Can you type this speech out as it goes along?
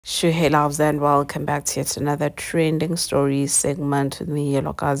Hey loves, and welcome back to yet another trending story segment with me,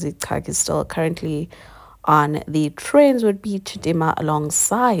 Lokazi Kaki, still currently on the trends would be Chidimma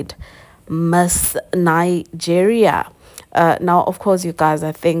alongside Miss Nigeria. Now, of course, you guys,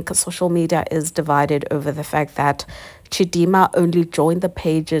 I think social media is divided over the fact that Chidimma only joined the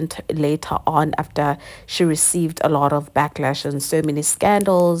pageant later on after she received a lot of backlash, and so many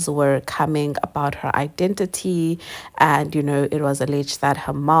scandals were coming about her identity. And, it was alleged that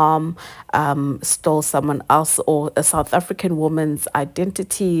her mom stole someone else or a South African woman's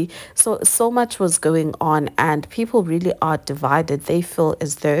identity. So much was going on, and people really are divided. They feel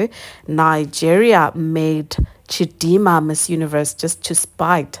as though Nigeria made Chidimma Miss Universe just to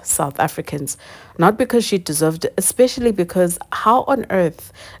spite South Africans, not because she deserved it, especially because how on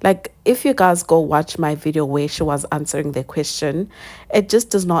earth, like if you guys go watch my video where she was answering the question, it just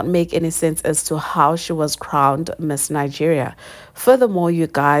does not make any sense as to how she was crowned Miss Nigeria. Furthermore, you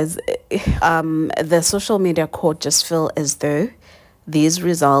guys, the social media court just feel as though these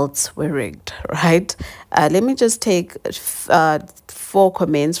results were rigged, right? Let me just take 4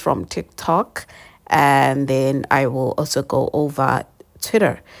 comments from TikTok, and then I will also go over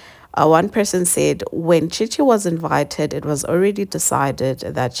Twitter. One person said, when Chichi was invited, it was already decided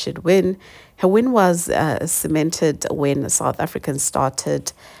that she'd win. Her win was cemented when South Africans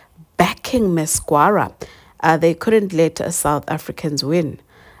started backing Miss Kwara. They couldn't let South Africans win.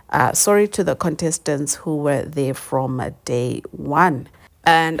 Sorry to the contestants who were there from day one.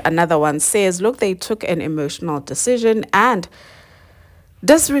 And another one says, look, they took an emotional decision and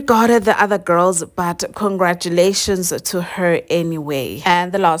disregarded the other girls, but congratulations to her anyway.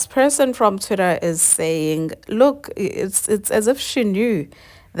 And the last person from Twitter is saying, look, it's as if she knew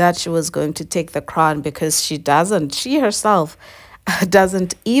that she was going to take the crown, because she herself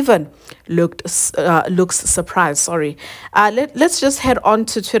doesn't even looks surprised. Sorry. Let's just head on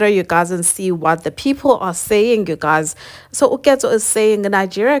to Twitter, you guys, and see what the people are saying, you guys. So Uketo is saying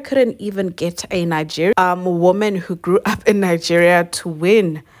Nigeria couldn't even get a Nigerian woman who grew up in Nigeria to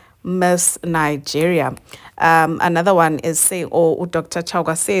win Miss Nigeria. Another one is saying, or Dr.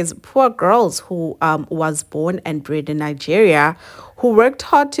 Chauga says, poor girls who was born and bred in Nigeria, who worked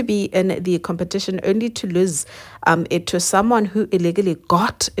hard to be in the competition only to lose it to someone who illegally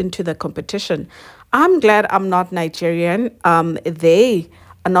got into the competition. I'm glad I'm not Nigerian. They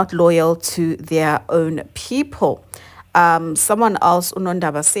are not loyal to their own people. Someone else,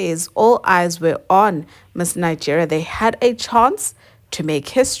 Unondaba, says, all eyes were on Miss Nigeria. They had a chance to make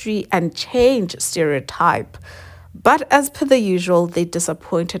history and change stereotype. But as per the usual, they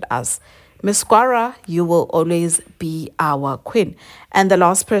disappointed us. Miss Kwara, you will always be our queen. And the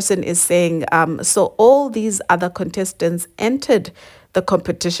last person is saying, so all these other contestants entered the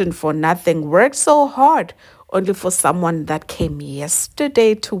competition for nothing, worked so hard, only for someone that came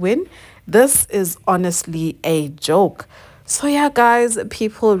yesterday to win. This is honestly a joke. So yeah, guys,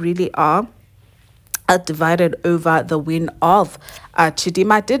 people really are divided over the win of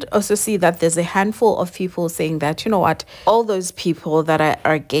Chidimma. I did also see that there's a handful of people saying that, you know what, all those people that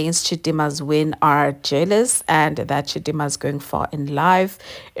are against Chidimma's win are jealous, and that Chidimma is going far in life,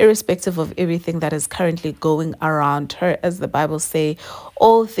 irrespective of everything that is currently going around her. As the Bible say,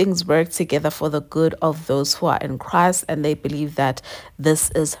 all things work together for the good of those who are in Christ, and they believe that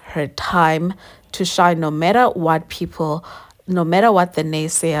this is her time to shine, no matter what the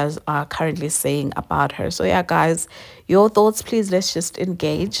naysayers are currently saying about her. So yeah, guys, your thoughts, please. Let's just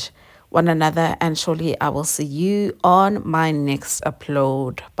engage one another, and surely I will see you on my next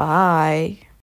upload. Bye.